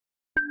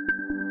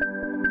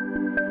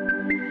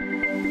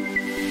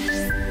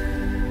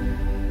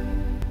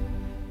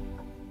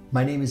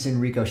My name is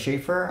Enrico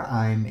Schaefer.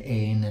 I'm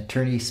an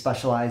attorney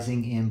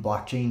specializing in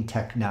blockchain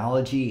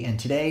technology, and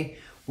today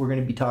we're going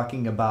to be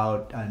talking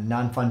about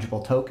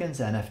non-fungible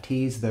tokens,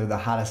 NFTs. They're the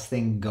hottest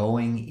thing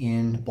going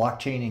in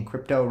blockchain and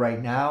crypto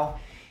right now.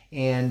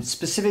 And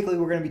specifically,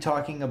 we're going to be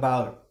talking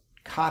about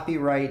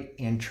copyright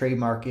and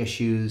trademark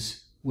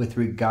issues with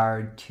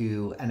regard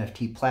to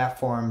NFT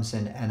platforms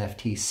and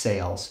NFT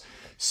sales.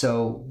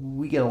 So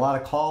we get a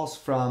lot of calls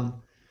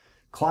from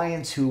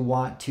clients who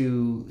want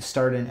to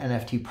start an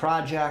NFT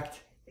project,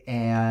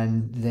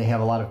 and they have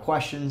a lot of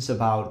questions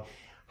about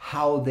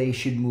how they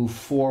should move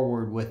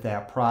forward with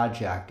that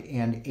project.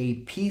 And a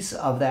piece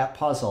of that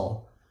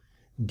puzzle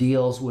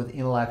deals with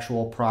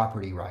intellectual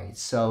property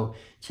rights. So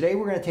today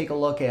we're going to take a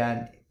look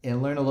at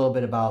and learn a little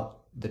bit about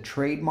the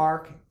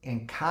trademark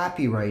and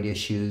copyright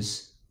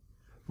issues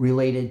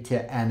related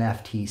to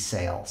NFT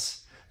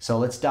sales. So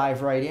let's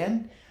dive right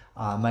in.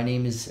 My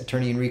name is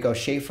attorney Enrico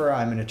Schaefer.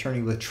 I'm an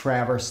attorney with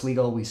Trademark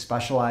Legal. We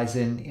specialize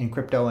in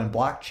crypto and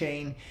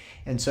blockchain.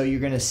 And so you're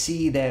going to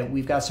see that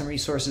we've got some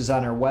resources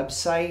on our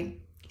website.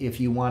 If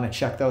you want to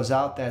check those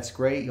out, that's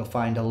great. You'll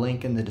find a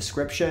link in the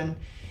description.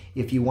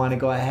 If you want to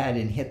go ahead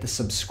and hit the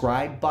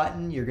subscribe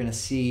button, you're going to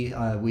see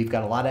we've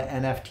got a lot of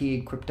NFT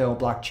and crypto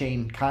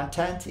blockchain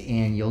content,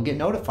 and you'll get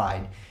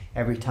notified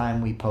every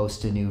time we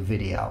post a new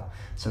video.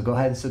 So go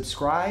ahead and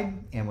subscribe.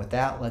 And with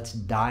that, let's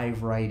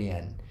dive right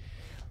in.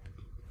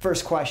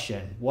 First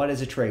question, what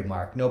is a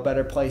trademark? No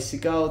better place to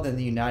go than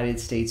the United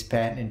States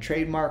Patent and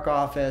Trademark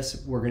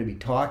Office. We're going to be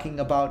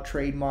talking about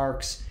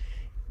trademarks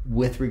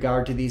with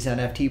regard to these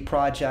NFT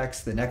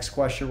projects. The next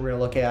question we're going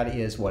to look at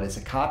is, what is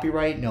a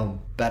copyright? No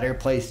better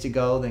place to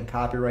go than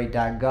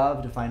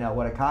copyright.gov to find out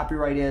what a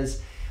copyright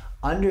is.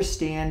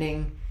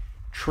 Understanding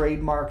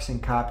trademarks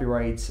and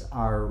copyrights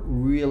are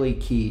really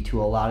key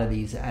to a lot of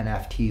these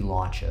NFT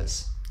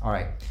launches. All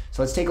right,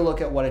 so let's take a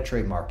look at what a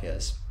trademark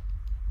is.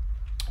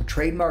 A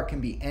trademark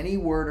can be any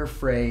word or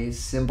phrase,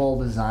 symbol,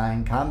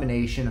 design,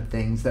 combination of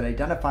things that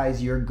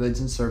identifies your goods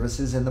and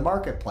services in the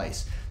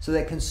marketplace so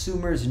that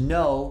consumers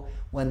know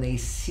when they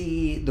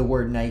see the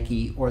word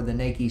Nike or the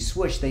Nike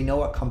swoosh, they know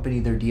what company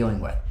they're dealing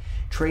with.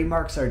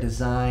 Trademarks are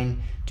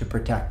designed to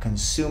protect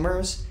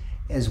consumers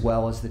as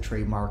well as the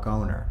trademark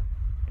owner.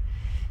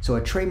 So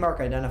a trademark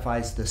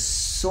identifies the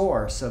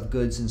source of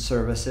goods and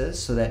services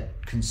so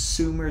that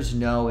consumers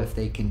know if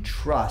they can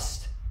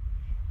trust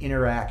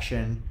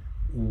interaction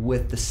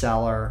with the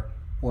seller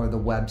or the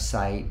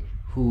website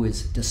who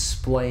is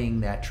displaying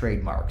that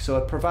trademark. So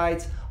it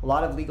provides a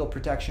lot of legal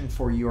protection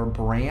for your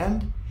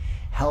brand,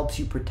 helps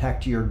you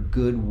protect your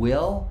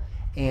goodwill,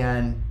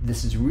 and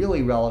this is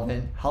really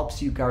relevant,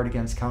 helps you guard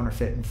against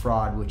counterfeit and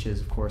fraud, which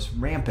is of course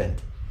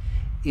rampant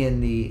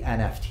in the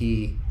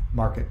NFT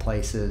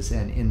marketplaces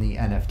and in the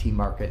NFT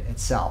market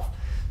itself.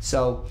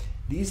 So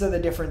these are the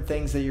different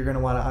things that you're going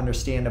to want to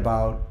understand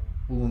about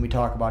when we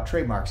talk about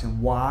trademarks.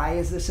 And why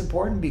is this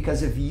important?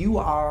 Because if you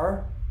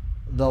are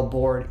the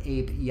Bored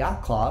Ape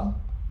Yacht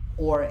Club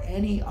or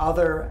any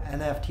other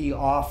NFT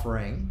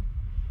offering,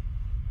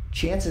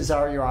 chances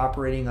are you're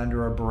operating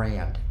under a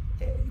brand.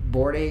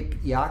 Bored Ape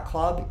Yacht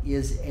Club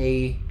is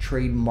a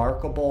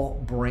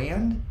trademarkable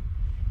brand.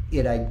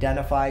 It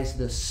identifies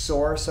the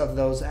source of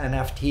those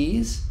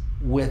NFTs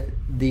with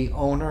the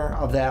owner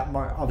of that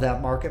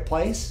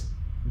marketplace,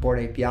 Bored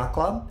Ape Yacht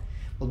Club.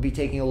 We'll be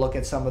taking a look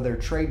at some of their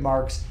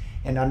trademarks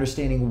and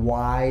understanding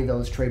why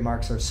those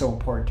trademarks are so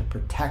important to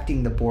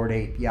protecting the Bored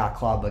Ape Yacht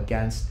Club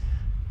against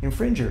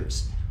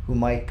infringers who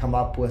might come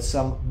up with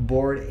some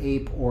Bored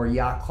Ape or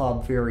Yacht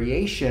Club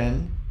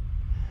variation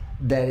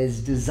that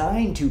is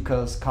designed to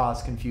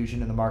cause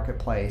confusion in the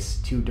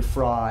marketplace, to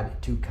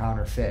defraud, to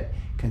counterfeit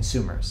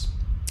consumers.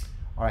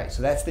 All right,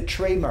 so that's the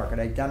trademark. It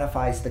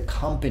identifies the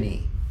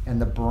company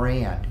and the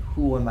brand.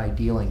 Who am I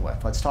dealing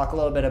with? Let's talk a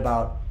little bit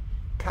about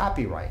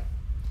copyright.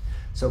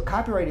 So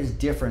copyright is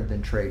different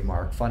than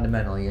trademark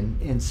fundamentally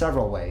in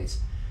several ways.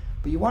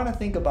 But you want to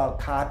think about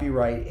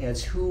copyright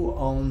as who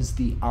owns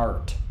the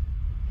art.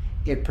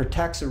 It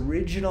protects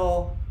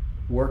original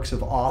works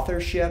of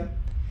authorship,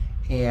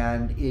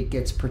 and it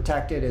gets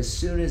protected as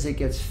soon as it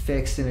gets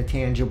fixed in a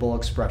tangible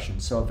expression.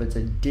 So if it's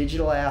a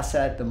digital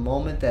asset, the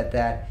moment that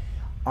that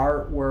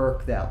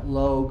artwork, that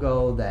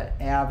logo, that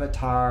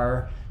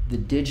avatar, the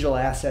digital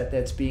asset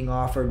that's being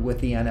offered with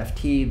the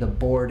NFT, the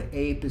Bored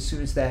Ape, as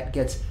soon as that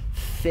gets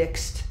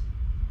fixed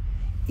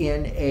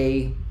in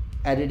a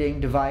editing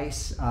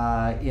device,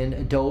 in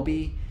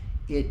Adobe,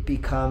 it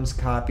becomes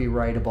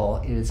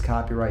copyrightable. It is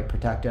copyright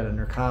protected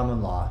under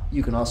common law.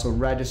 You can also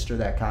register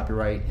that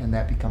copyright, and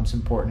that becomes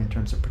important in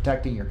terms of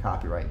protecting your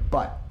copyright.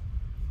 But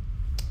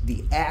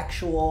the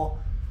actual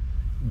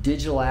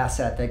digital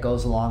asset that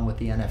goes along with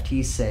the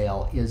NFT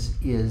sale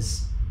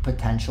is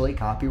potentially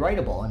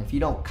copyrightable. And if you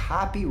don't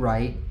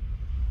copyright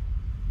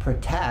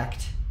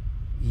protect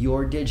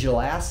your digital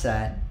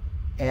asset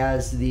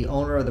as the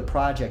owner of the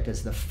project,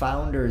 as the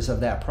founders of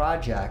that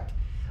project,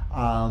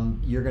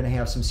 you're going to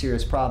have some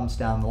serious problems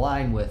down the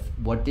line with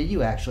what did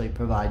you actually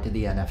provide to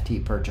the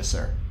NFT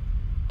purchaser?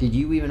 Did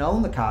you even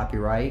own the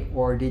copyright,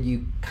 or did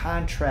you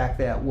contract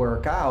that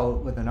work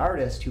out with an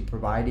artist who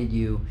provided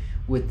you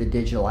with the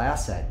digital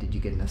asset? Did you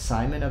get an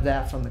assignment of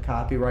that from the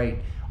copyright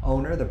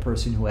owner, the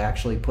person who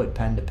actually put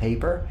pen to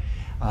paper?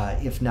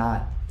 If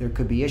not, there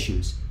could be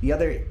issues. The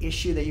other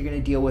issue that you're going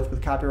to deal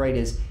with copyright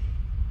is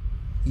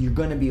you're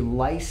going to be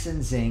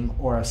licensing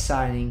or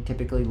assigning,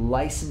 typically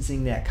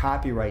licensing that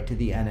copyright to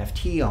the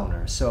NFT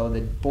owner. So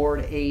the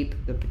Bored Ape,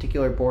 the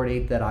particular Bored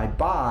Ape that I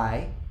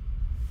buy,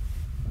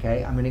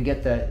 okay, I'm going to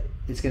get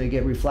it's going to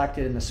get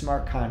reflected in the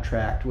smart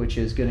contract, which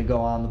is going to go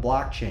on the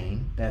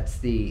blockchain. That's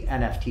the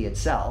NFT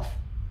itself,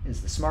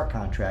 is the smart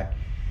contract.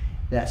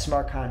 That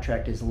smart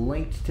contract is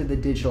linked to the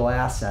digital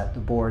asset, the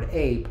Bored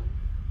Ape.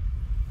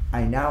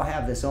 I now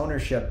have this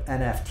ownership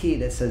NFT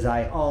that says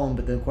I own,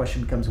 but the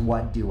question becomes,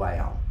 what do I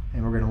own?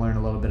 And we're going to learn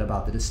a little bit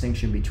about the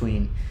distinction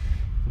between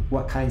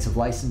what kinds of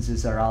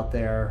licenses are out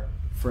there,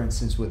 for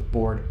instance, with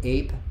Bored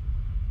Ape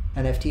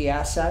NFT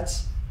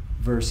assets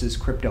versus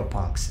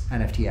CryptoPunks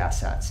NFT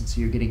assets. And so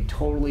you're getting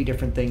totally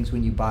different things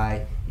when you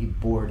buy a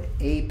Bored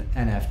Ape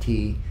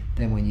NFT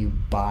than when you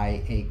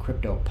buy a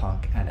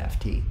CryptoPunk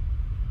NFT.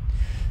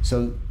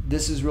 So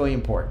this is really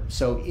important.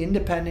 So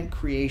independent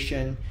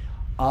creation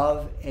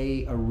of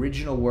a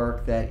original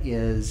work that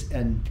is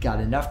and got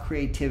enough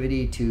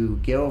creativity to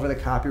get over the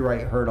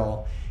copyright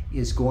hurdle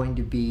is going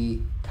to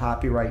be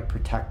copyright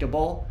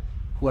protectable.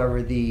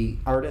 Whoever the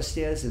artist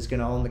is going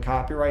to own the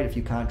copyright. If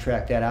you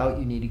contract that out,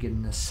 you need to get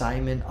an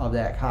assignment of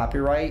that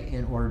copyright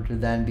in order to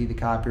then be the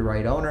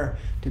copyright owner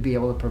to be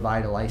able to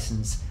provide a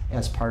license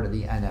as part of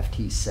the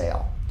NFT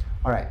sale.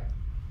 All right.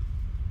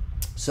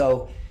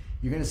 So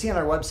you're going to see on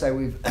our website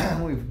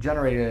we've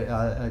generated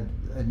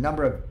a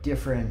number of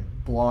different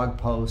blog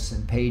posts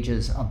and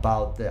pages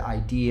about the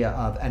idea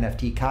of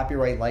NFT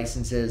copyright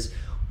licenses.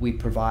 We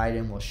provide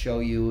and we'll show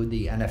you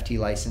the NFT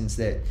license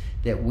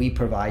that we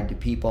provide to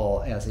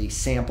people as a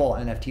sample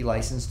NFT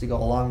license to go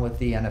along with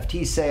the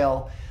NFT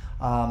sale.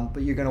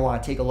 But you're going to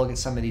want to take a look at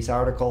some of these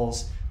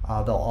articles.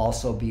 They'll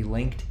also be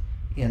linked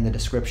in the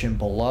description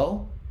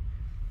below.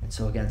 And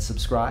so again,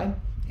 subscribe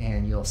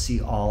and you'll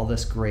see all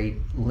this great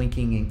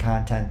linking and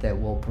content that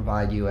we'll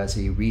provide you as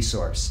a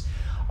resource.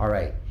 All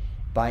right.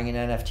 Buying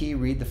an NFT,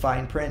 read the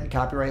fine print and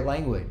copyright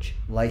language.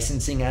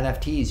 Licensing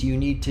NFTs, you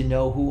need to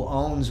know who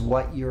owns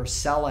what you're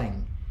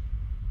selling.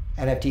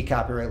 NFT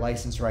copyright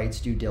license rights,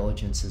 due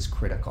diligence is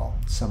critical.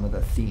 Some of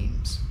the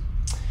themes.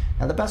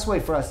 Now the best way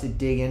for us to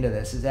dig into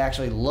this is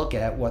actually look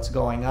at what's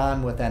going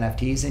on with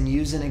NFTs and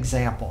use an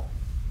example.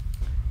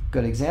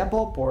 Good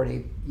example, Bored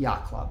Ape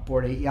Yacht Club.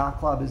 Bored Ape Yacht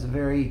Club is a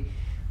very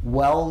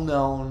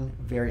well-known,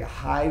 very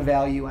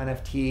high-value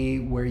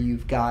NFT where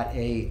you've got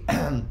a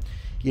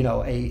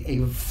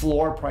a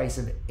floor price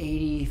of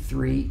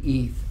 83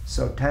 ETH.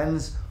 So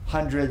tens,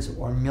 hundreds,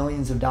 or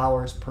millions of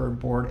dollars per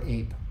Bored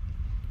Ape.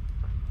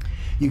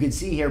 You can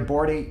see here,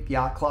 Bored Ape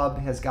Yacht Club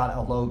has got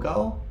a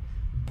logo,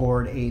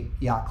 Bored Ape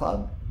Yacht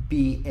Club,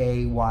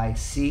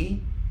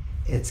 BAYC.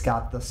 It's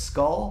got the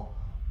skull.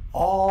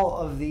 All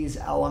of these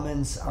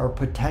elements are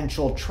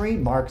potential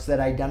trademarks that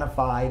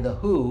identify the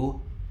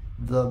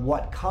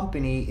what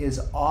company is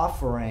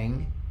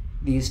offering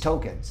these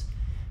tokens.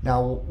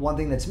 Now, one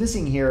thing that's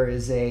missing here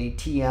is a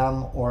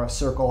TM or a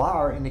circle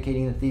R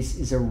indicating that this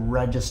is a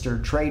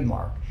registered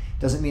trademark.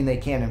 Doesn't mean they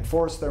can't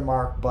enforce their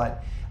mark,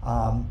 but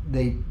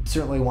they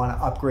certainly want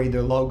to upgrade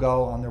their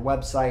logo on their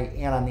website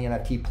and on the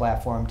NFT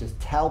platform to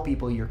tell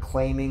people you're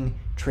claiming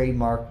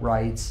trademark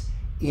rights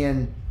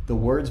in the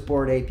words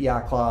Bored Ape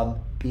Yacht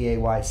Club,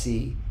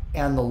 BAYC,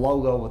 and the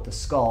logo with the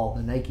skull,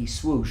 the Nike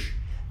swoosh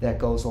that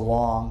goes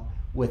along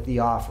with the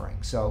offering.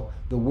 So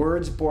the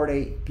words Bored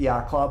Ape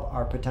Yacht Club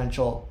are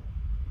potentially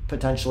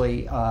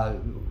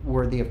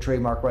worthy of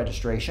trademark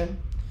registration.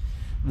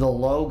 The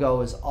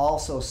logo is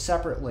also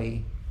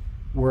separately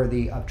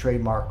worthy of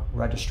trademark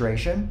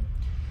registration.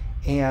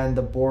 And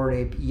the Bored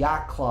Ape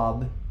Yacht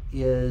Club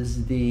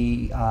is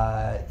the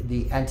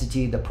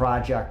entity, the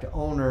project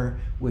owner,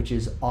 which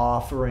is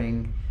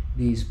offering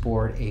these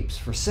Bored Apes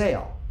for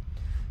sale.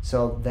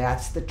 So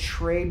that's the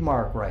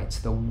trademark rights,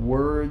 the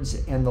words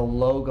and the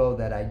logo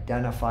that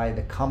identify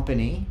the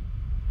company.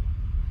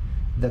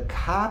 The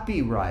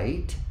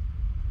copyright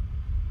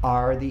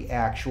are the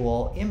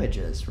actual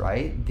images,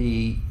 right?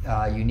 The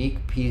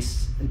unique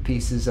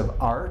pieces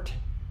of art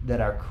that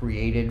are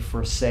created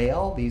for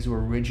sale. These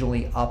were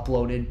originally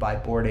uploaded by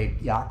Bored Ape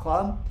Yacht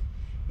Club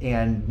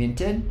and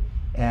minted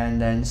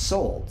and then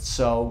sold.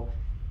 So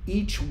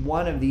each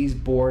one of these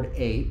Bored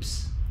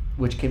Apes,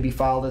 which can be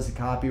filed as a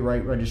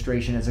copyright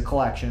registration as a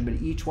collection, but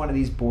each one of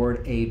these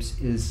Bored Apes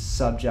is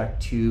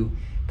subject to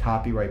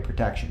copyright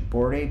protection.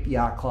 Bored Ape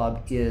Yacht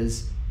Club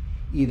is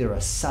either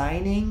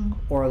assigning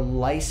or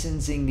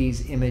licensing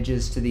these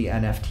images to the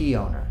NFT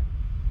owner.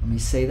 Let me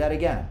say that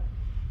again.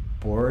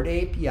 Bored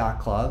Ape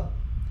Yacht Club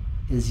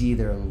is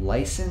either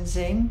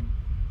licensing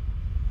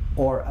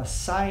or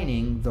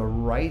assigning the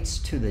rights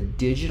to the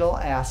digital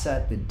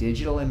asset, the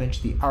digital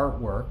image, the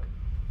artwork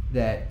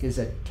that is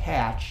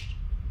attached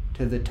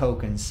to the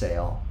token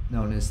sale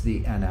known as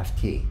the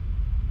NFT.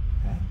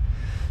 Okay?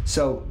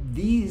 So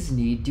these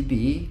need to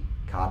be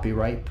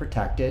copyright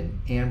protected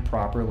and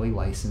properly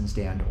licensed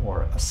and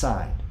or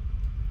assigned.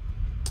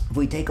 If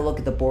we take a look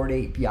at the Bored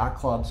Ape Yacht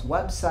Club's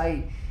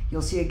website,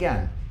 you'll see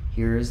again,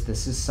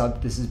 this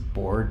is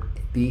Bored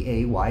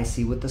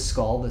BAYC with the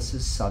skull. This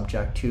is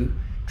subject to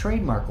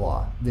trademark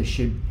law. This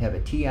should have a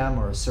TM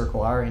or a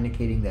circle R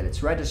indicating that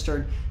it's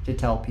registered to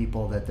tell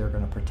people that they're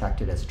going to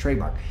protect it as a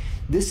trademark.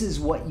 This is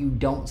what you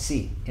don't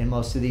see in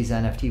most of these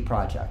NFT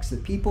projects. The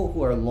people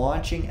who are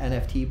launching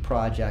NFT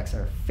projects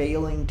are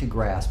failing to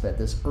grasp at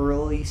this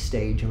early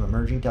stage of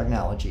emerging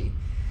technology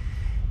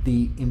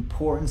the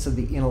importance of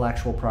the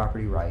intellectual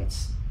property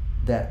rights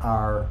that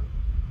are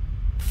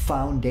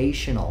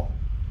foundational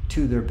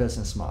to their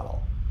business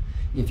model.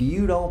 If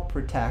you don't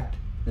protect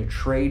the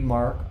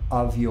trademark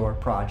of your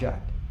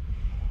project,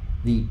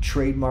 the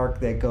trademark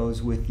that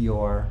goes with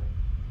your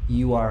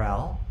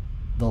URL,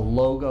 the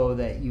logo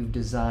that you've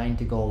designed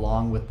to go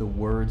along with the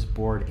words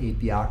Bored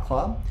Ape Yacht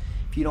Club,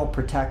 if you don't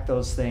protect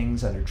those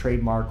things under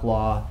trademark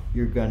law,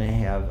 you're going to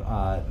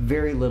have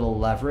very little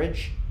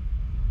leverage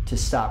to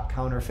stop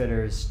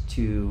counterfeiters,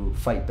 to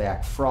fight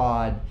back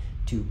fraud,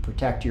 to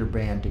protect your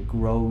brand, to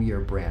grow your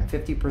brand.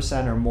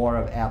 50% or more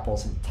of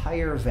Apple's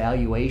entire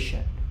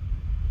valuation,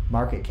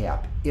 market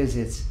cap, is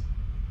its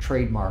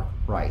trademark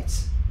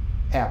rights.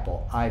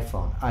 Apple,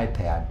 iPhone,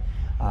 iPad,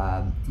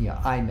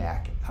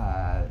 iMac,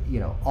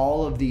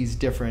 all of these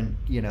different,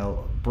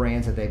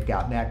 brands that they've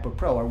got, MacBook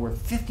Pro, are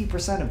worth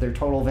 50% of their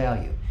total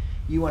value.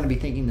 You want to be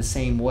thinking the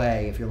same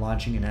way if you're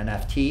launching an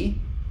NFT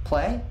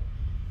play.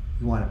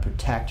 You want to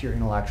protect your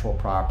intellectual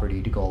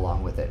property to go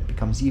along with it. It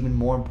becomes even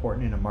more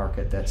important in a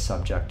market that's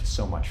subject to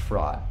so much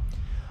fraud.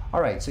 All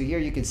right, so here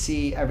you can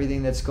see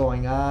everything that's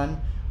going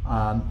on.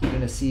 You're going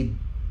to see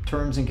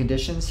terms and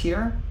conditions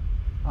here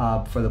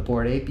for the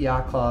Bored Ape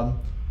Yacht Club,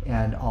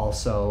 and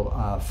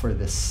also for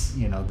this,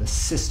 the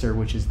sister,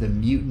 which is the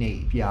Mutant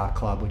Ape Yacht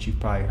Club, which you've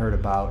probably heard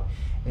about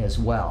as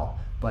well.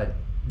 But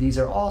these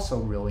are also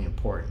really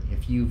important.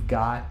 If you've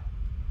got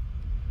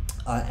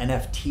an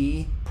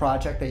NFT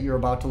project that you're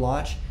about to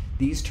launch,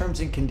 these terms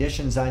and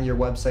conditions on your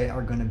website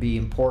are going to be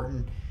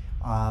important.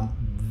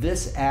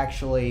 This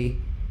actually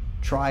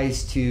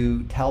tries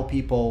to tell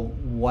people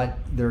what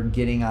they're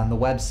getting on the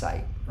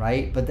website,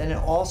 right? But then it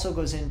also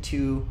goes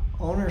into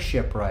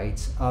ownership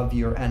rights of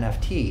your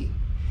NFT.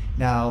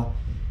 Now,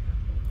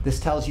 this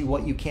tells you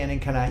what you can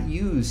and cannot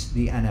use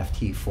the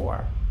NFT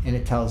for, and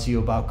it tells you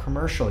about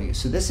commercial use.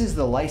 So this is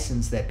the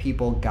license that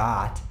people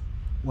got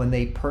when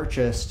they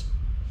purchased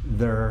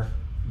their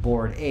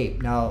Bored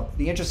Ape. Now,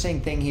 the interesting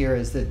thing here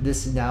is that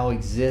this now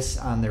exists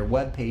on their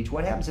webpage.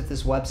 What happens if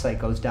this website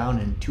goes down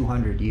in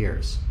 200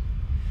 years?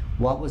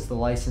 What was the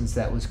license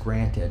that was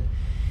granted?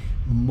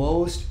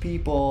 Most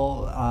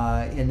people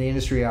in the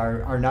industry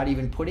are not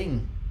even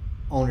putting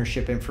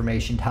ownership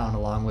information down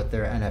along with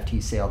their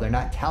NFT sale. They're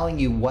not telling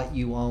you what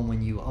you own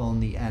when you own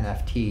the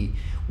NFT,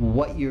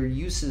 what your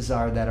uses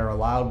are that are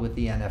allowed with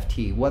the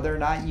NFT, whether or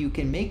not you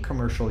can make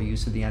commercial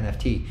use of the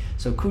NFT.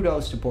 So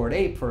kudos to Bored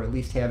Ape for at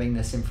least having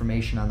this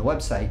information on the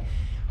website.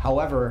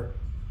 However,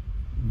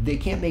 they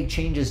can't make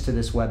changes to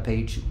this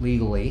webpage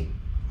legally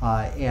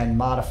and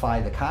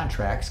modify the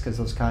contracts, because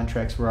those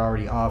contracts were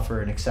already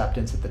offered and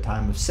acceptance at the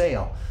time of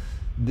sale.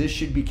 This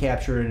should be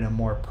captured in a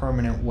more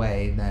permanent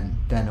way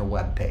than a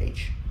web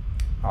page.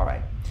 All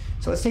right,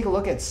 so let's take a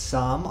look at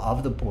some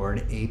of the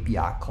Bored Ape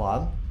Yacht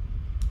Club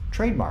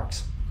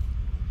trademarks.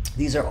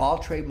 These are all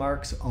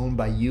trademarks owned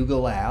by Yuga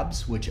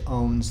Labs, which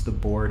owns the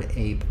Bored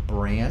Ape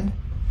brand,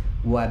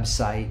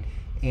 website,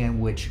 and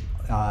which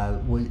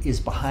is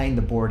behind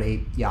the Bored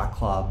Ape Yacht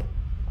Club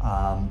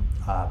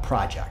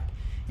project.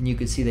 And you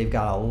can see they've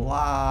got a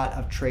lot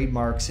of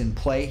trademarks in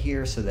play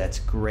here, so that's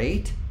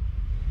great.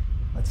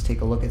 Let's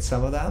take a look at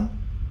some of them.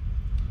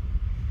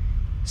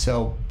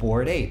 So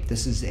Bored Ape,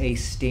 this is a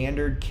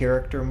standard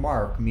character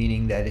mark,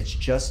 meaning that it's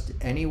just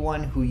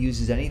anyone who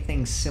uses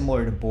anything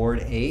similar to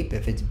Bored Ape.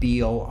 If it's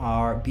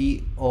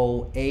B-O-A-R-D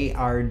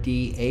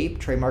Ape,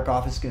 trademark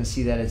office is going to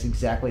see that as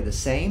exactly the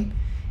same.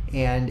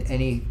 And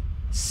any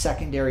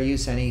secondary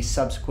use, any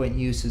subsequent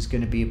use is going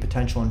to be a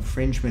potential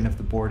infringement of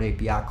the Bored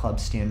Ape Yacht Club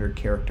standard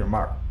character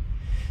mark.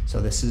 So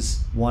this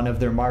is one of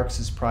their marks,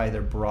 is probably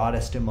their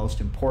broadest and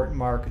most important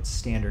mark. It's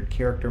standard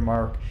character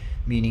mark,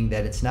 meaning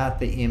that it's not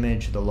the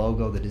image, the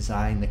logo, the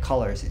design, the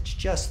colors, it's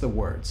just the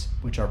words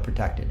which are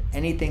protected.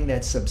 Anything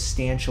that's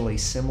substantially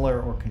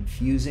similar or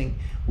confusing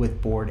with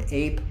Bored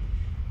Ape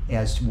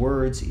as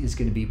words is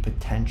going to be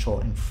potential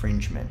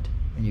infringement.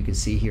 And you can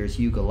see here's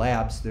Yuga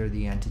Labs, they're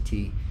the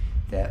entity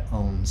that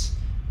owns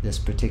this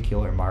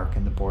particular mark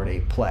in the Bored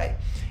Ape play.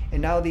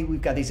 And now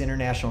we've got these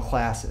international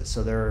classes.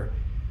 So they're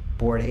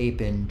Bored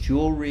Ape in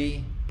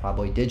jewelry,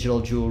 probably digital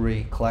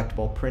jewelry,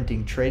 collectible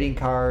printed trading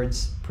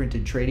cards.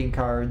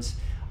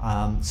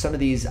 Some of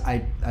these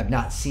I've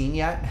not seen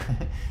yet.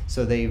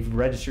 So they've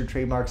registered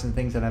trademarks and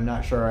things that I'm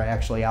not sure are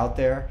actually out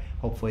there.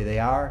 Hopefully they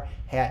are.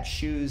 Hats,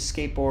 shoes,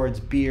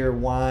 skateboards, beer,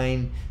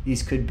 wine.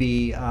 These could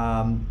be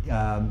marks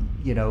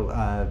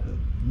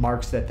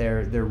that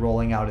they're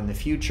rolling out in the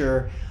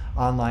future.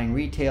 Online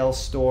retail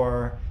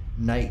store,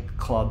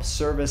 nightclub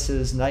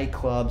services,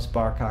 nightclubs,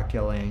 bar,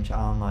 cocktail lounge,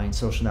 online,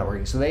 social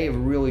networking. So they have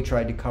really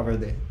tried to cover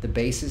the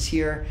bases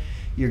here.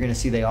 You're going to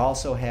see they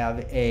also have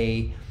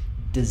a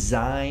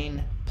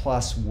design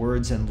plus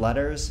words and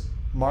letters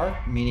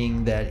mark,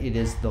 meaning that it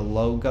is the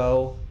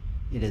logo,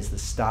 it is the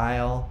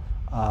style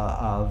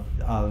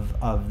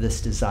of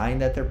this design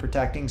that they're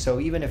protecting. So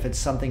even if it's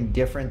something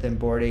different than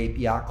Bored Ape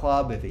Yacht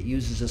Club, if it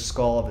uses a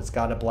skull, if it's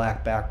got a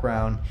black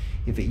background,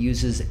 if it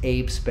uses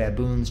apes,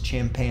 baboons,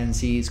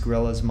 chimpanzees,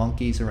 gorillas,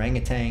 monkeys,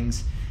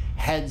 orangutans,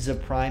 heads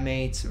of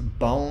primates,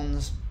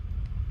 bones,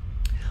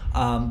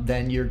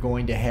 then you're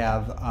going to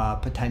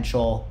have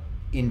potential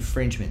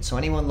infringement. So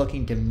anyone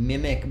looking to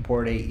mimic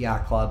Bored Ape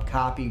Yacht Club,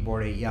 copy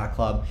Bored Ape Yacht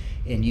Club,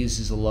 and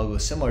uses a logo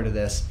similar to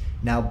this,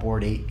 now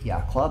Bored Ape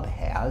Yacht Club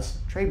has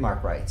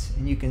trademark rights.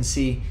 And you can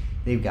see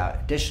they've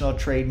got additional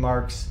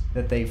trademarks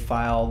that they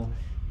filed.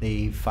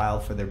 They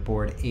filed for their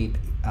Bored Ape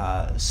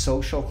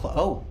Social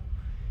Club.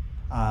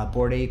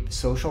 Bored Ape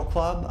Social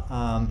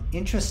Club.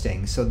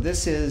 Interesting. So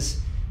this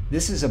is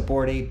a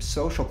Bored Ape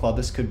Social Club.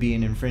 This could be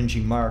an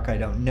infringing mark, I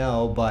don't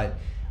know, but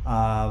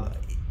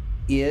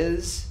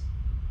is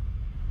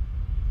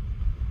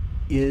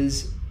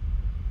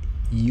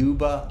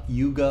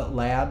Yuga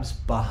Labs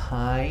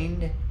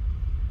behind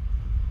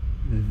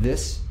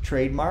this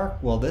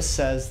trademark? Well, this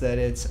says that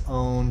it's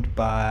owned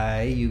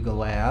by Yuga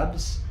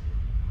Labs.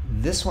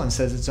 This one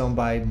says it's owned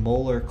by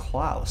Moeller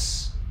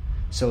Klaus.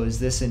 So is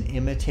this an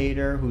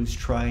imitator who's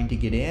trying to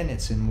get in?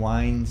 It's in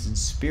wines and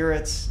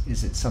spirits.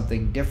 Is it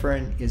something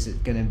different? Is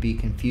it going to be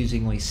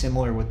confusingly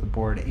similar with the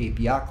Bored Ape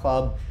Yacht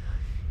Club?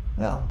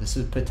 Well, this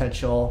is a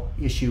potential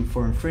issue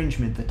for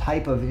infringement, the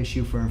type of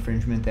issue for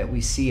infringement that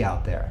we see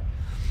out there.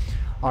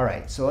 All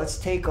right, so let's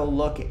take a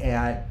look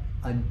at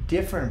a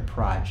different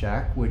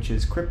project, which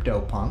is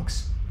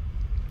CryptoPunks.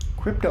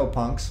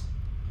 CryptoPunks,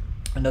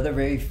 another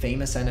very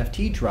famous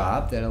NFT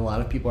drop that a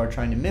lot of people are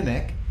trying to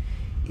mimic,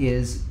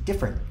 is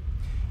different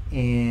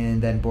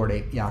than Bored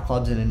Ape Yacht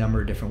Clubs in a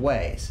number of different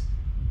ways.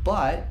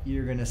 But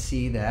you're going to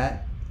see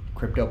that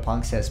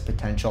CryptoPunks has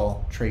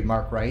potential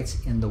trademark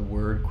rights in the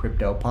word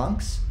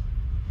CryptoPunks.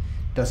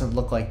 Doesn't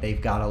look like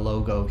they've got a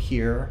logo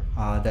here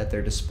that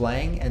they're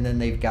displaying, and then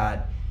they've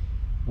got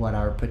what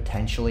are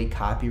potentially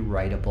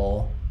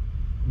copyrightable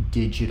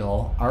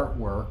digital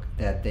artwork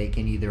that they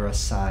can either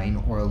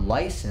assign or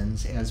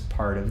license as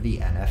part of the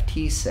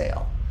NFT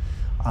sale.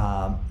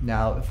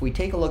 Now, if we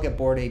take a look at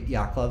Bored Ape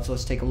Yacht Clubs,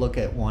 let's take a look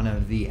at one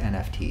of the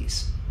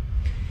NFTs.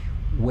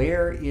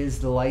 Where is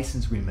the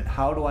license agreement?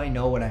 How do I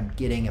know what I'm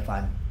getting if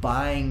I'm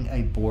buying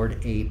a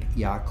Bored Ape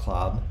Yacht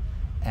Club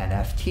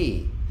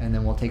NFT? And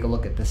then we'll take a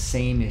look at the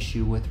same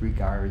issue with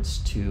regards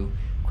to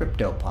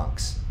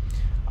CryptoPunks.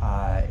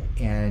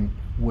 And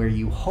where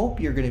you hope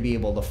you're going to be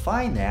able to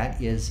find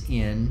that is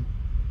in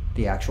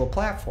the actual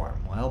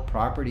platform. Well,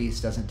 Properties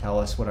doesn't tell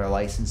us what our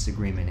license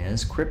agreement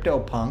is.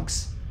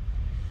 CryptoPunks,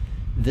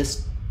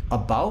 this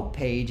About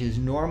page is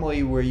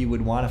normally where you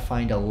would want to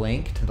find a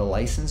link to the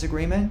license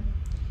agreement.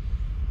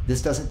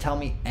 This doesn't tell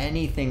me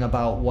anything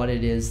about what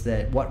it is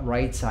what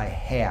rights I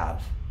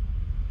have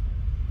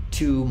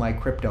to my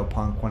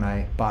CryptoPunk when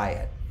I buy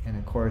it. And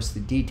of course, the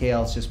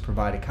details just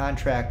provide a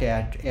contract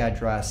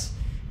address.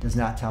 Does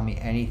not tell me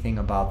anything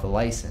about the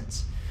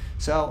license.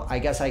 So I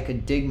guess I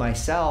could dig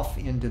myself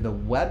into the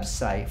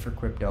website for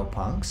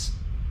CryptoPunks,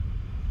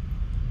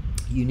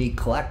 unique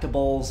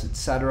collectibles,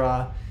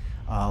 etc.,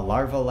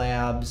 Larva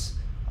Labs.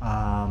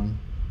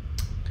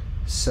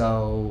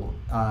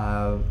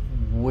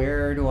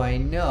 Where do I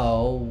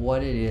know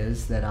what it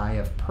is that I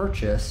have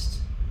purchased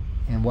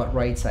and what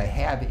rights I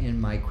have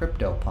in my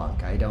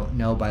CryptoPunk? I don't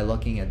know by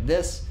looking at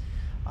this,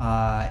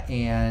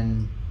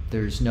 and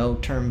there's no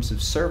terms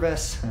of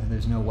service,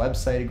 there's no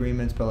website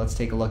agreements, but let's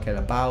take a look at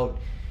About,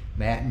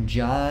 Matt and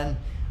John.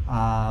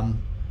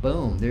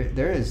 Boom,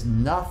 there is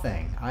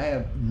nothing. I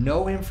have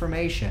no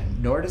information,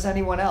 nor does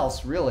anyone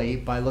else really,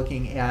 by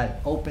looking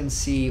at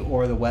OpenSea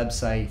or the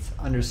website,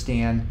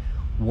 understand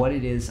what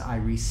it is I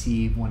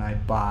receive when I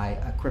buy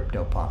a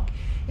CryptoPunk.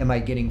 Am I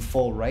getting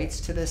full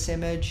rights to this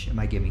image? Am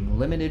I giving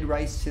limited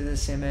rights to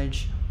this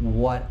image?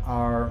 What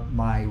are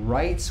my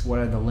rights? What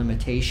are the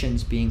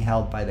limitations being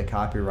held by the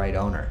copyright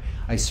owner?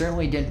 I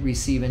certainly didn't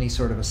receive any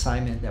sort of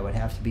assignment that would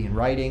have to be in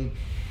writing.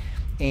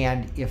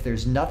 And if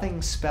there's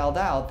nothing spelled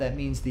out, that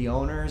means the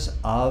owners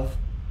of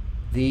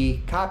the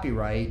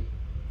copyright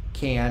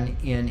can,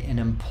 in an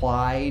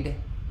implied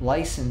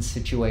license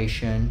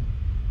situation,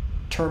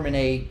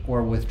 terminate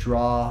or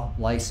withdraw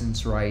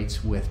license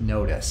rights with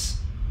notice.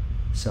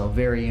 So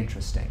very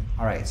interesting.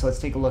 All right, so let's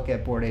take a look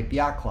at Bored Ape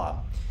Yacht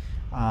Club.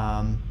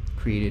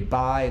 Created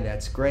by,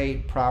 that's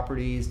great.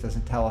 Properties,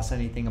 doesn't tell us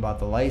anything about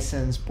the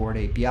license. Bored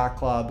Ape Yacht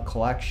Club,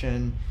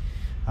 collection.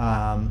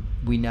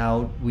 We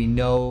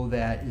know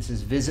that this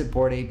is visit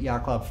Bored Ape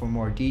Yacht Club for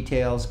more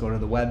details. Go to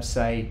the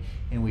website,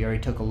 and we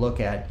already took a look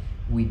at,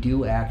 we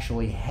do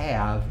actually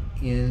have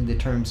in the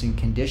terms and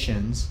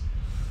conditions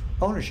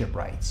ownership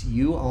rights.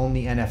 You own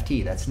the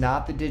NFT. That's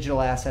not the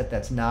digital asset.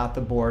 That's not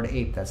the Bored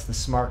Ape. That's the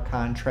smart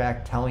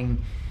contract telling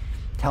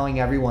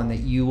everyone that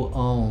you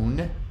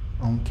own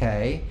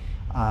okay,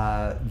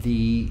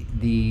 the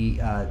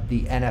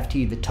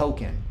NFT, the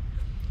token.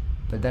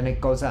 But then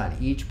it goes on.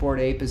 Each Bored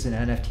Ape is an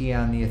NFT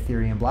on the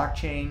Ethereum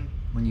blockchain.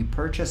 When you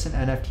purchase an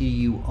NFT,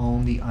 you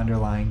own the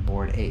underlying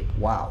Bored Ape.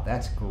 Wow,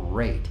 that's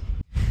great.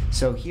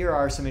 So here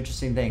are some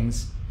interesting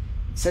things.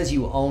 It says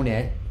you own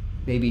it.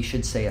 Maybe you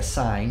should say a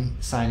sign,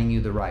 signing you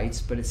the rights,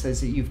 but it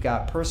says that you've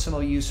got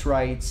personal use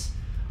rights,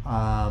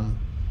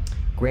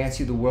 grants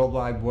you the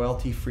worldwide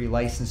royalty-free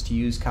license to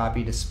use,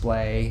 copy,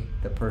 display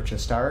the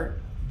purchased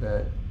art,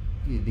 the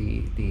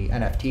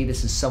NFT.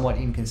 This is somewhat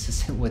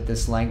inconsistent with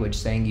this language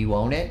saying you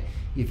own it.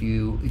 If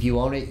you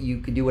own it, you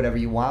can do whatever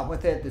you want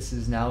with it. This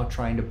is now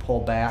trying to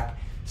pull back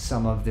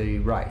some of the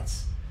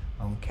rights.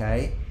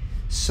 Okay,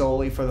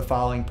 solely for the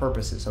following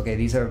purposes. Okay,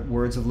 these are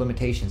words of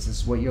limitations. This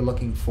is what you're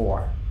looking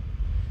for.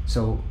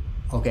 So,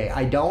 okay,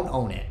 I don't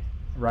own it,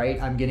 right?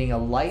 I'm getting a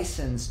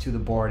license to the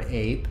Bored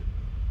Ape,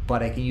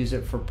 but I can use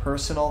it for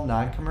personal,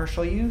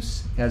 non-commercial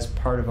use as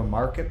part of a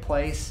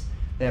marketplace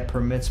that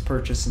permits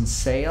purchase and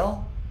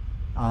sale.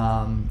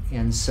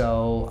 And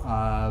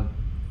so,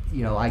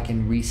 you know, I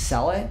can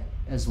resell it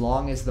as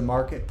long as the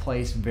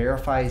marketplace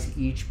verifies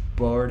each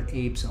Bored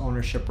Ape's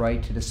ownership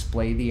right to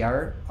display the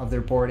art of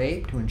their Bored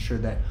Ape to ensure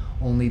that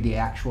only the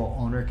actual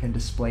owner can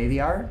display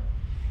the art.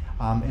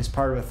 As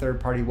part of a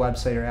third-party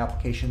website or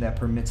application that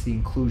permits the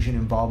inclusion,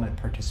 involvement,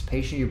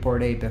 participation of your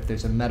Bored Ape. If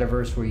there's a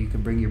metaverse where you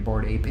can bring your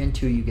Bored Ape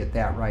into, you get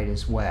that right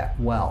as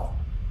well.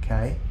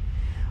 Okay.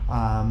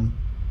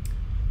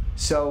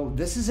 So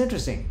this is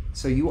interesting.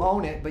 So you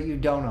own it, but you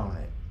don't own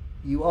it.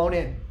 You own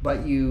it,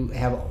 but you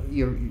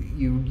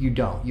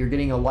don't. You're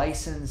getting a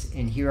license,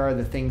 and here are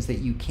the things that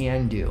you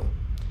can do.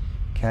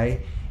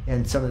 Okay,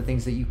 and some of the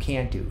things that you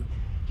can't do.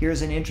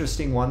 Here's an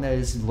interesting one that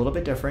is a little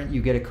bit different.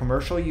 You get a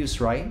commercial use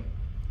right,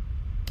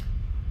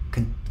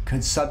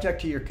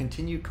 subject to your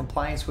continued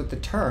compliance with the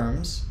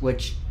terms.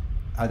 Which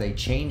are they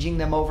changing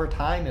them over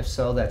time? If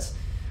so, that's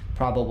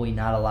probably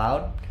not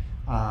allowed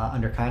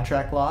under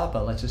contract law.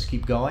 But let's just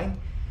keep going.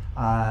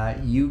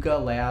 Yuga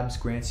Labs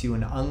grants you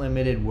an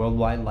unlimited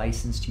worldwide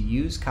license to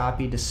use,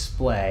 copy,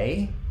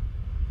 display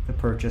the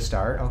purchased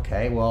art.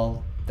 Okay,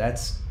 well,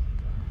 that's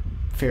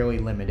fairly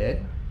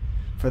limited.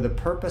 For the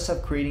purpose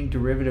of creating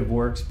derivative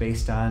works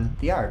based on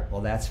the art. Well,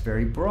 that's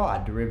very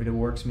broad. Derivative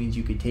works means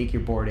you could take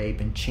your Bored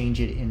Ape and change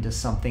it into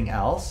something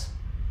else.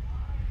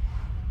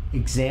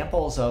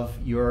 Examples of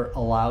your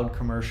allowed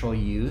commercial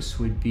use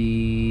would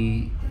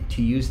be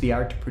to use the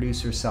art to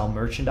produce or sell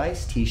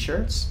merchandise,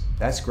 t-shirts.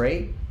 That's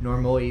great.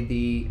 Normally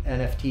the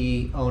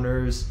NFT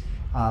owners,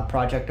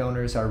 project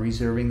owners are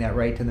reserving that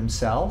right to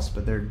themselves,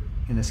 but they're,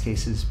 in this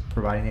case, is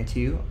providing it to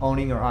you.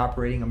 Owning or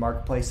operating a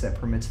marketplace that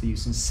permits the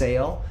use and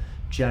sale,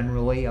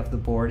 generally, of the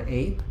Bored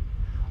Ape.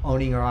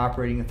 Owning or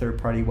operating a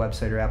third-party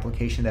website or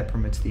application that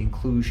permits the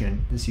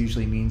inclusion. This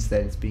usually means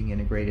that it's being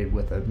integrated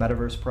with a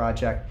metaverse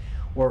project,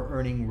 or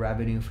earning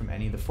revenue from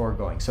any of the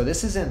foregoing. So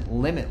this isn't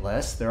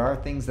limitless. There are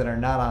things that are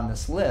not on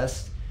this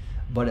list,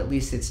 but at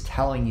least it's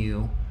telling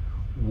you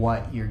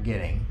what you're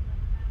getting.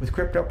 With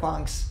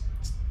CryptoPunks,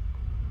 it's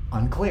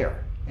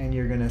unclear. And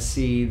you're gonna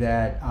see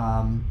that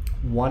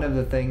one of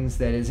the things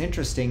that is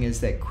interesting is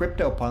that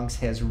CryptoPunks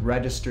has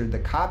registered the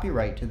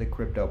copyright to the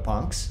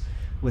CryptoPunks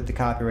with the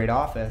Copyright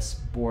Office.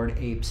 Bored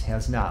Apes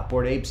has not.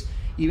 Bored Apes,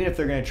 even if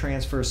they're gonna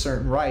transfer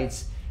certain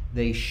rights,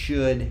 they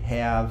should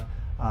have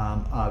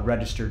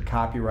registered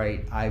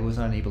copyright. I was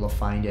unable to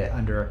find it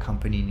under a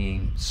company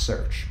name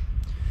search.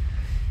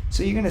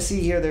 So you're going to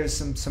see here there's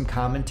some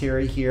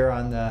commentary here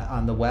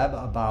on the web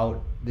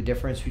about the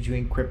difference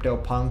between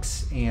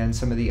CryptoPunks and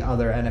some of the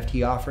other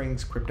NFT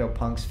offerings.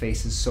 CryptoPunks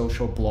faces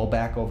social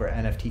blowback over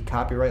NFT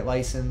copyright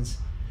license.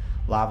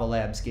 Lava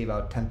Labs gave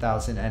out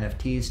 10,000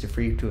 NFTs to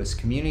free to its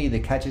community. The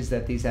catch is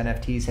that these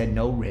NFTs had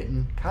no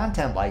written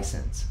content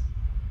license.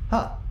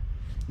 Huh.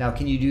 Now,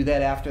 can you do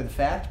that after the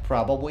fact?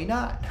 Probably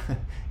not,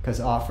 because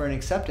offer and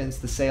acceptance,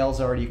 the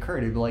sale's already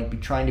occurred. It'd be like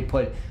trying to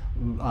put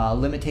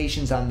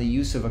limitations on the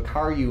use of a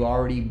car you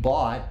already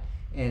bought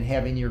and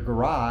have in your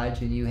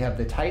garage and you have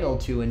the title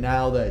to, and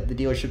now the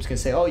dealership's gonna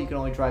say, oh, you can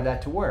only drive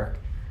that to work.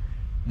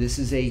 This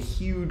is a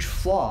huge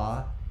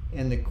flaw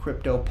in the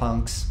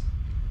CryptoPunks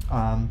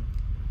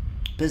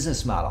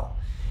business model.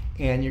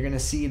 And you're gonna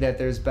see that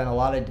there's been a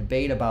lot of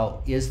debate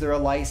about, is there a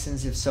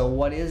license? If so,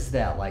 what is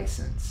that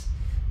license?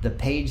 The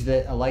page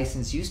that a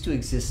license used to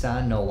exist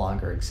on no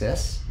longer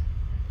exists.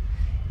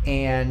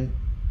 And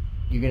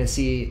you're going to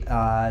see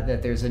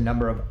that there's a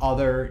number of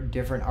other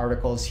different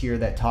articles here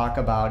that talk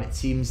about, it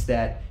seems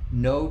that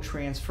no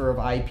transfer of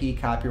IP,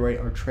 copyright,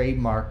 or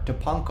trademark to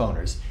punk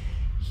owners.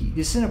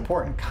 This is an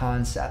important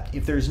concept.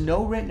 If there's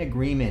no written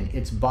agreement,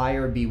 it's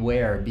buyer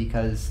beware,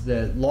 because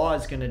the law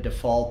is going to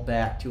default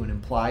back to an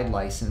implied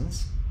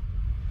license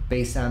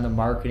based on the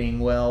marketing.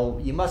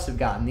 Well, you must have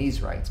gotten these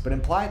rights, but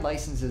implied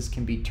licenses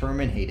can be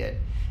terminated,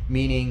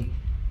 meaning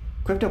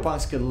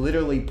CryptoPunks could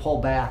literally pull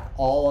back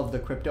all of the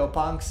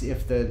CryptoPunks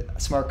if the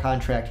smart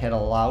contract had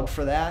allowed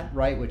for that,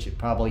 right? Which it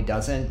probably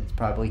doesn't. It's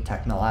probably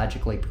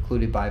technologically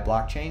precluded by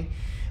blockchain.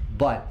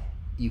 But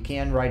you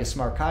can write a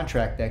smart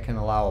contract that can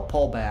allow a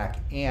pullback,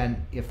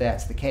 and if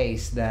that's the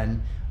case,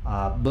 then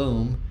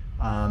boom,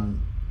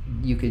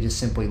 you could just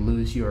simply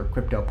lose your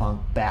CryptoPunk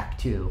back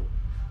to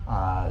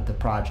the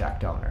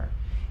project owner.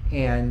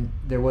 And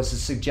there was a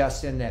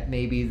suggestion that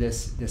maybe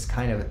this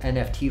kind of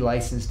NFT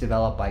license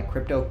developed by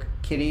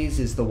CryptoKitties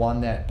is the one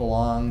that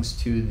belongs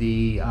to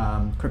the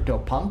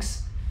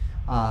CryptoPunks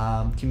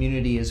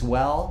community as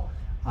well.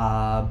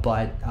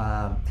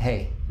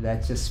 Hey,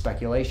 that's just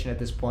speculation at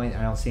this point.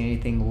 I don't see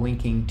anything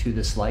linking to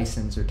this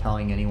license or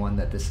telling anyone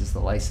that this is the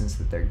license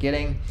that they're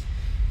getting.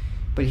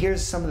 But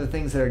here's some of the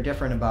things that are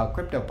different about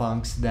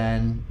CryptoPunks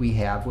than we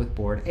have with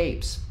Bored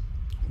Apes.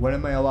 What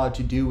am I allowed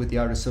to do with the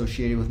art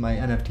associated with my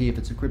NFT if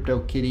it's a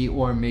CryptoKitty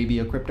or maybe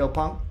a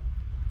CryptoPunk?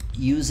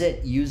 Use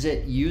it, use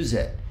it, use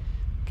it.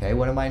 Okay,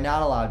 what am I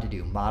not allowed to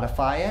do?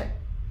 Modify it.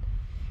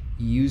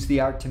 Use the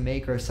art to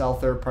make or sell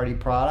third-party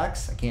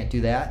products. I can't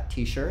do that.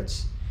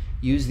 T-shirts.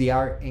 Use the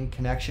art in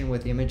connection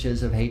with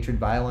images of hatred,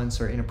 violence,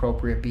 or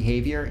inappropriate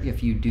behavior.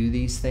 If you do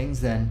these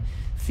things, then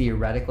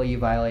theoretically you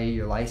violated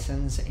your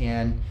license,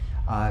 and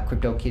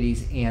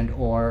CryptoKitties and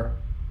or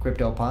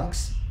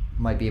CryptoPunks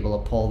might be able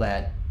to pull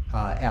that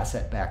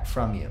asset back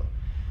from you.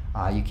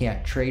 You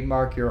can't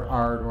trademark your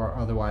art or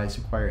otherwise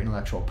acquire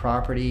intellectual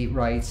property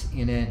rights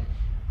in it.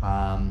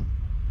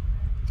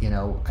 You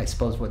know, I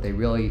suppose what they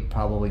really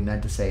probably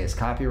meant to say is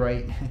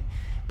copyright.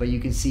 But you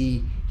can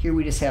see here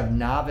we just have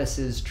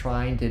novices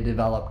trying to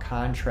develop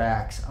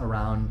contracts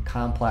around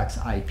complex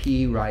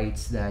IP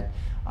rights that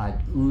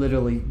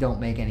literally don't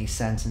make any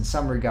sense in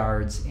some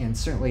regards, and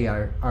certainly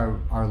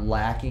are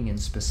lacking in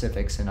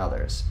specifics in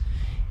others.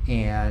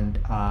 And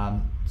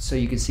so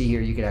you can see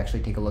here, you could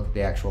actually take a look at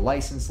the actual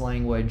license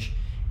language,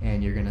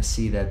 and you're going to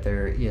see that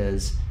there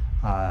is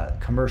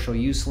commercial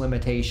use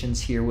limitations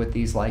here with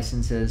these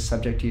licenses.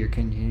 Subject to your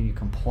continued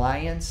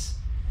compliance,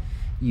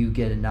 you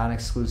get a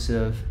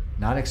non-exclusive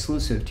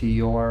to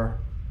your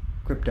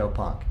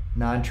CryptoPunk,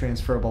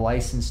 non-transferable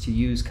license to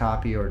use,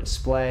 copy, or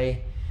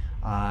display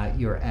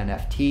your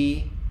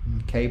NFT.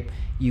 Okay,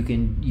 you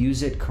can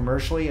use it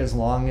commercially as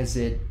long as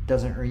it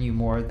doesn't earn you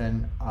more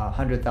than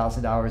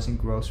 $100,000 in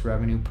gross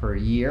revenue per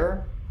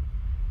year.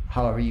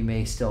 However, you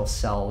may still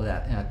sell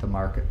that at the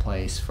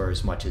marketplace for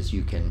as much as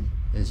you can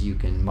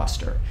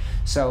muster.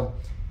 So,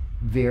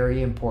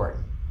 very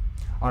important.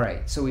 All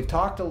right, so we've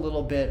talked a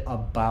little bit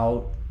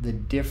about the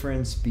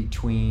difference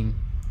between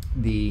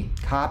the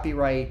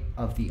copyright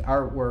of the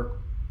artwork,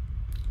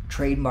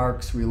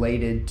 trademarks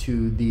related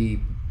to the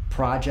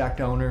project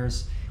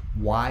owners,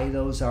 why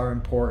those are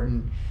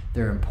important.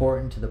 They're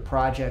important to the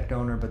project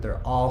owner, but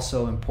they're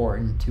also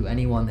important to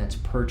anyone that's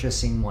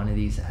purchasing one of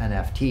these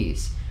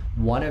NFTs.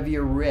 One of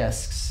your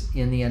risks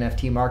in the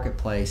NFT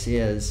marketplace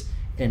is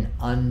an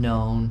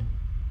unknown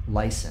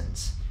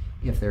license.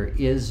 If there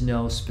is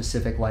no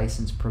specific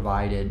license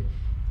provided,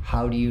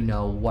 how do you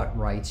know what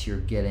rights you're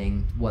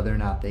getting, whether or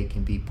not they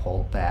can be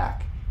pulled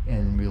back,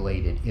 and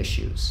related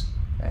issues?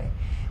 Okay.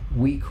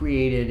 We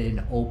created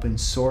an open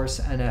source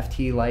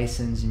NFT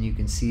license, and you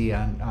can see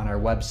on our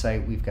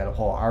website we've got a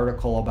whole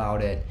article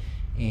about it,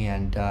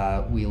 and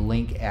we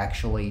link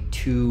actually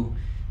to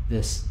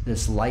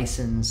this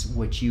license,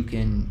 which you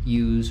can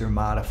use or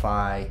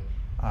modify,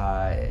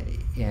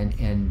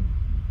 and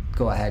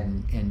go ahead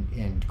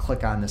and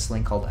click on this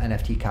link called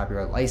NFT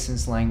Copyright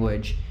License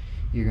Language.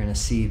 You're going to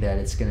see that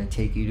it's going to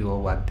take you to a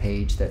web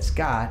page that's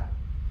got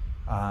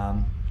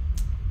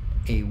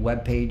a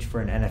web page for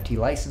an NFT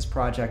license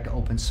project,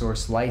 open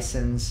source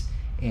license,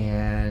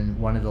 and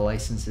one of the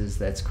licenses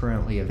that's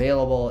currently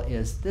available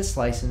is this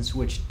license,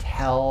 which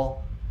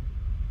tell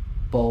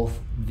both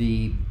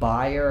the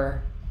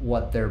buyer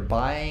what they're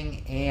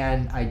buying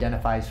and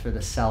identifies for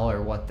the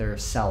seller what they're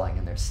selling.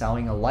 And they're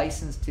selling a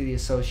license to the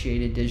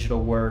associated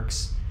digital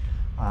works.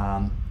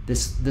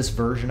 This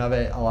version of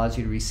it allows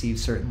you to receive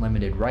certain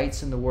limited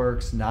rights in the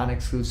works,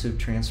 non-exclusive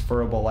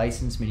transferable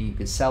license, meaning you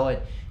could sell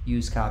it,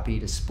 use, copy,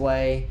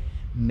 display,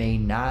 may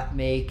not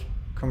make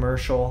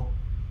commercial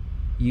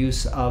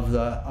use of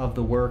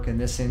the work in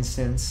this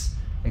instance,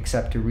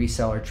 except to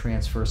resell or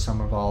transfer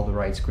some of all the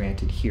rights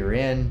granted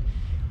herein.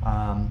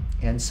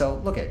 And so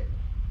look at,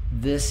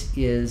 this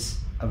is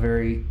a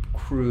very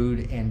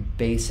crude and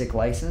basic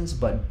license,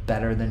 but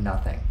better than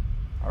nothing.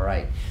 All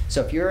right,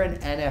 so if you're an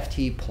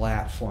NFT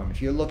platform,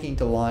 if you're looking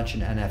to launch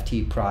an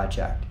NFT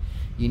project,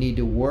 you need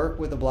to work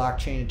with a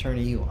blockchain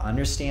attorney who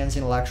understands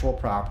intellectual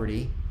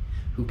property,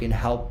 who can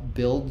help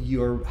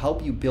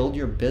you build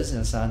your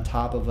business on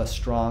top of a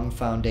strong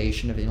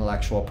foundation of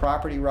intellectual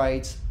property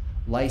rights,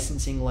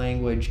 licensing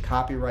language,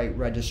 copyright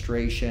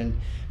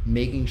registration,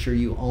 making sure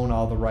you own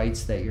all the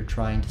rights that you're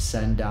trying to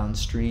send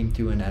downstream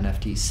through an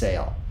NFT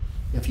sale.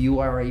 If you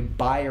are a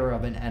buyer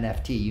of an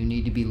NFT, you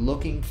need to be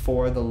looking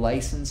for the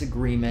license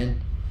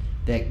agreement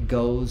that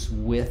goes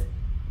with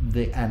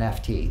the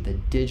NFT, the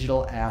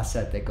digital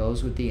asset that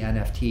goes with the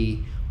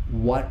NFT.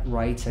 What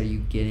rights are you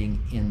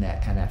getting in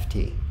that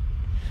NFT?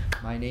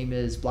 My name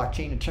is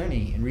blockchain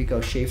attorney Enrico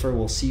Schaefer.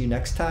 We'll see you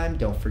next time.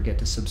 Don't forget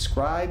to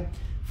subscribe,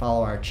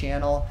 follow our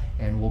channel,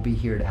 and we'll be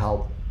here to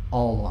help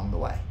all along the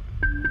way.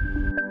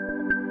 you.